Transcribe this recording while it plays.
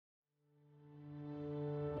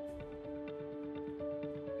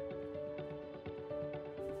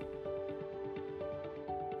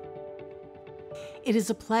It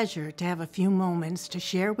is a pleasure to have a few moments to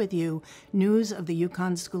share with you news of the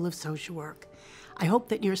UConn School of Social Work. I hope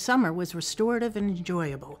that your summer was restorative and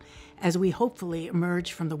enjoyable as we hopefully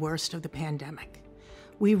emerge from the worst of the pandemic.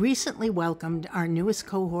 We recently welcomed our newest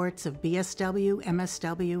cohorts of BSW,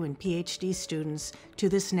 MSW, and PhD students to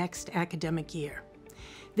this next academic year.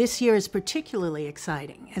 This year is particularly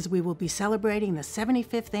exciting as we will be celebrating the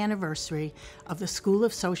 75th anniversary of the School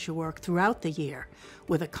of Social Work throughout the year,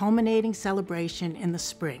 with a culminating celebration in the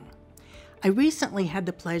spring. I recently had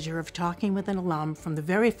the pleasure of talking with an alum from the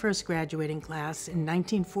very first graduating class in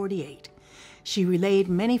 1948. She relayed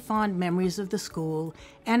many fond memories of the school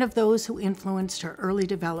and of those who influenced her early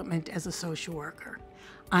development as a social worker.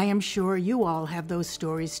 I am sure you all have those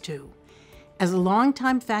stories too. As a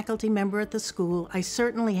longtime faculty member at the school, I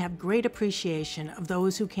certainly have great appreciation of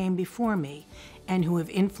those who came before me and who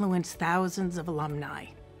have influenced thousands of alumni.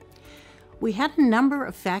 We had a number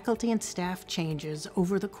of faculty and staff changes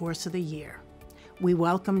over the course of the year. We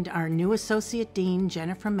welcomed our new Associate Dean,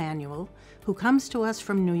 Jennifer Manuel, who comes to us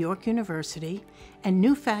from New York University, and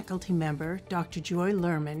new faculty member, Dr. Joy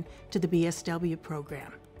Lerman, to the BSW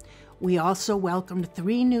program. We also welcomed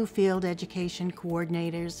 3 new field education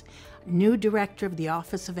coordinators, a new director of the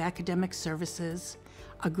Office of Academic Services,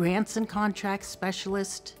 a grants and contracts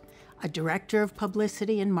specialist, a director of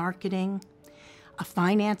publicity and marketing, a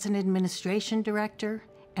finance and administration director,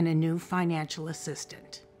 and a new financial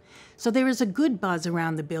assistant. So there is a good buzz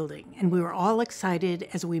around the building, and we were all excited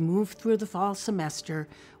as we moved through the fall semester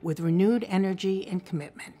with renewed energy and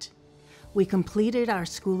commitment. We completed our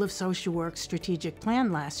School of Social Work strategic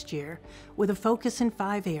plan last year with a focus in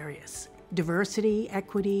 5 areas: diversity,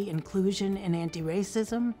 equity, inclusion, and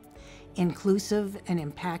anti-racism, inclusive and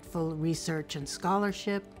impactful research and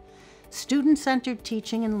scholarship, student-centered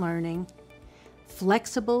teaching and learning,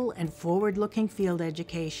 flexible and forward-looking field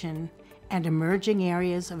education, and emerging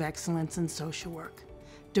areas of excellence in social work.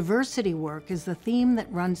 Diversity work is the theme that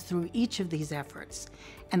runs through each of these efforts,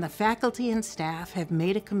 and the faculty and staff have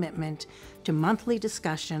made a commitment to monthly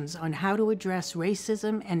discussions on how to address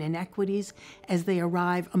racism and inequities as they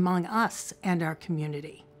arrive among us and our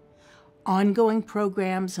community. Ongoing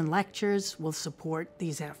programs and lectures will support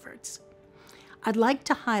these efforts. I'd like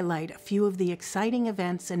to highlight a few of the exciting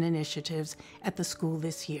events and initiatives at the school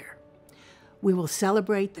this year. We will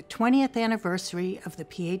celebrate the 20th anniversary of the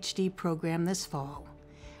PhD program this fall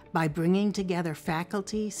by bringing together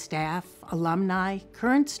faculty, staff, alumni,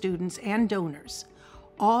 current students, and donors,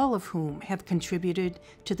 all of whom have contributed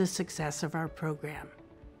to the success of our program.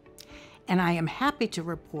 And I am happy to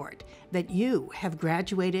report that you have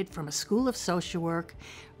graduated from a School of Social Work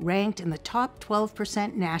ranked in the top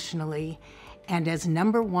 12% nationally and as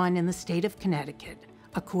number 1 in the state of Connecticut,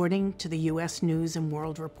 according to the U.S. News &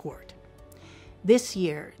 World Report. This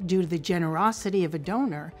year, due to the generosity of a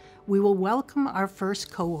donor, we will welcome our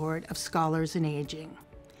first cohort of Scholars in Aging.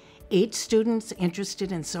 8 students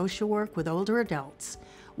interested in social work with older adults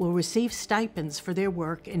will receive stipends for their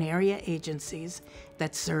work in area agencies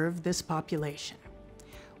that serve this population.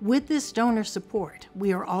 With this donor support,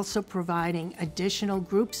 we are also providing additional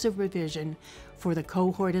groups of revision for the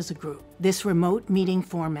cohort as a group. This remote meeting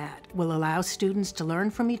format will allow students to learn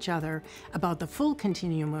from each other about the full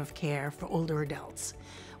continuum of care for older adults.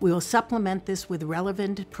 We will supplement this with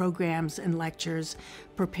relevant programs and lectures,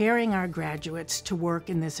 preparing our graduates to work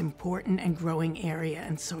in this important and growing area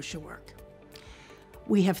in social work.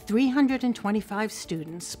 We have 325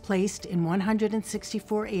 students placed in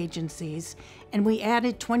 164 agencies, and we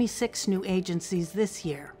added 26 new agencies this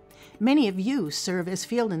year. Many of you serve as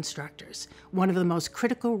field instructors, one of the most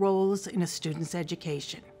critical roles in a student's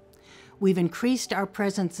education. We've increased our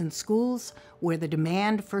presence in schools where the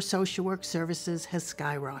demand for social work services has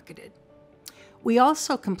skyrocketed. We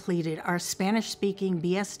also completed our Spanish-speaking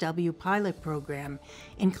BSW pilot program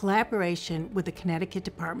in collaboration with the Connecticut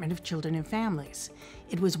Department of Children and Families.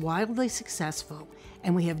 It was wildly successful,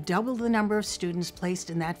 and we have doubled the number of students placed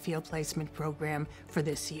in that field placement program for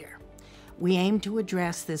this year. We aim to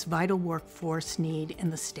address this vital workforce need in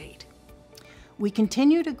the state. We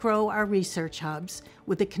continue to grow our research hubs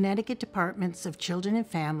with the Connecticut Departments of Children and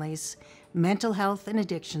Families, Mental Health and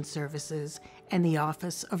Addiction Services, and the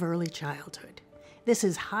Office of Early Childhood. This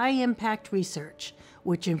is high-impact research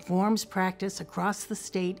which informs practice across the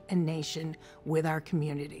state and nation with our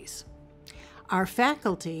communities. Our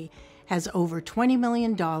faculty has over $20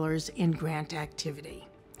 million in grant activity.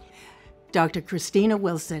 Dr. Christina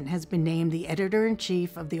Wilson has been named the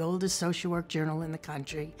editor-in-chief of the oldest social work journal in the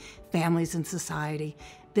country, Families and Society.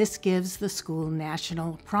 This gives the school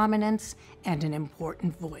national prominence and an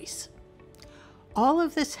important voice. All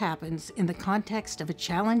of this happens in the context of a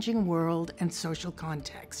challenging world and social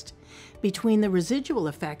context. Between the residual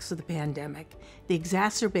effects of the pandemic, the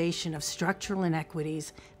exacerbation of structural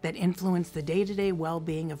inequities that influence the day-to-day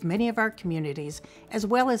well-being of many of our communities, as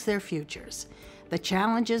well as their futures, the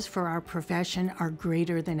challenges for our profession are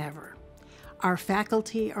greater than ever. Our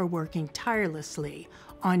faculty are working tirelessly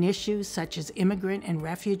on issues such as immigrant and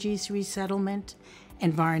refugees resettlement,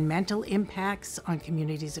 environmental impacts on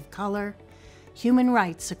communities of color, human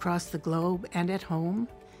rights across the globe and at home,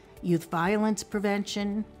 youth violence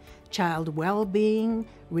prevention, child well-being,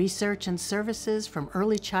 research and services from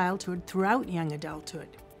early childhood throughout young adulthood,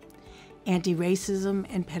 anti-racism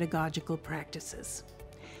and pedagogical practices.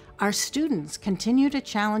 Our students continue to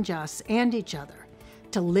challenge us and each other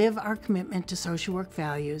to live our commitment to social work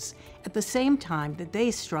values at the same time that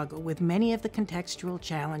they struggle with many of the contextual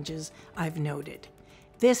challenges I've noted.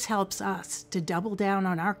 This helps us to double down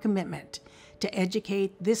on our commitment to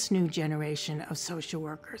educate this new generation of social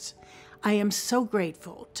workers. I am so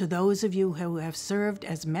grateful to those of you who have served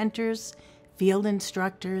as mentors, field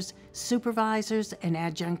instructors, supervisors, and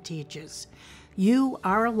adjunct teachers. You,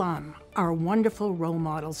 our alum, are wonderful role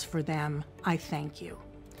models for them. I thank you.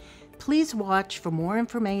 Please watch for more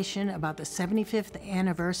information about the 75th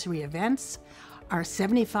anniversary events, our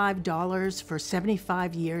 $75 for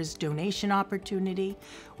 75 years donation opportunity,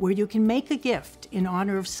 where you can make a gift in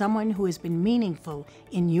honor of someone who has been meaningful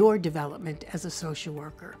in your development as a social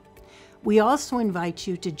worker. We also invite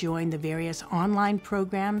you to join the various online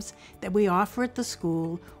programs that we offer at the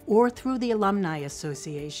school or through the Alumni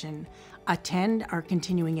Association, attend our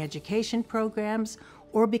continuing education programs,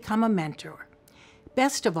 or become a mentor.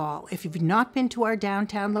 Best of all, if you've not been to our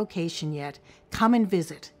downtown location yet, come and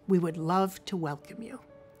visit. We would love to welcome you.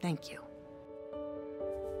 Thank you.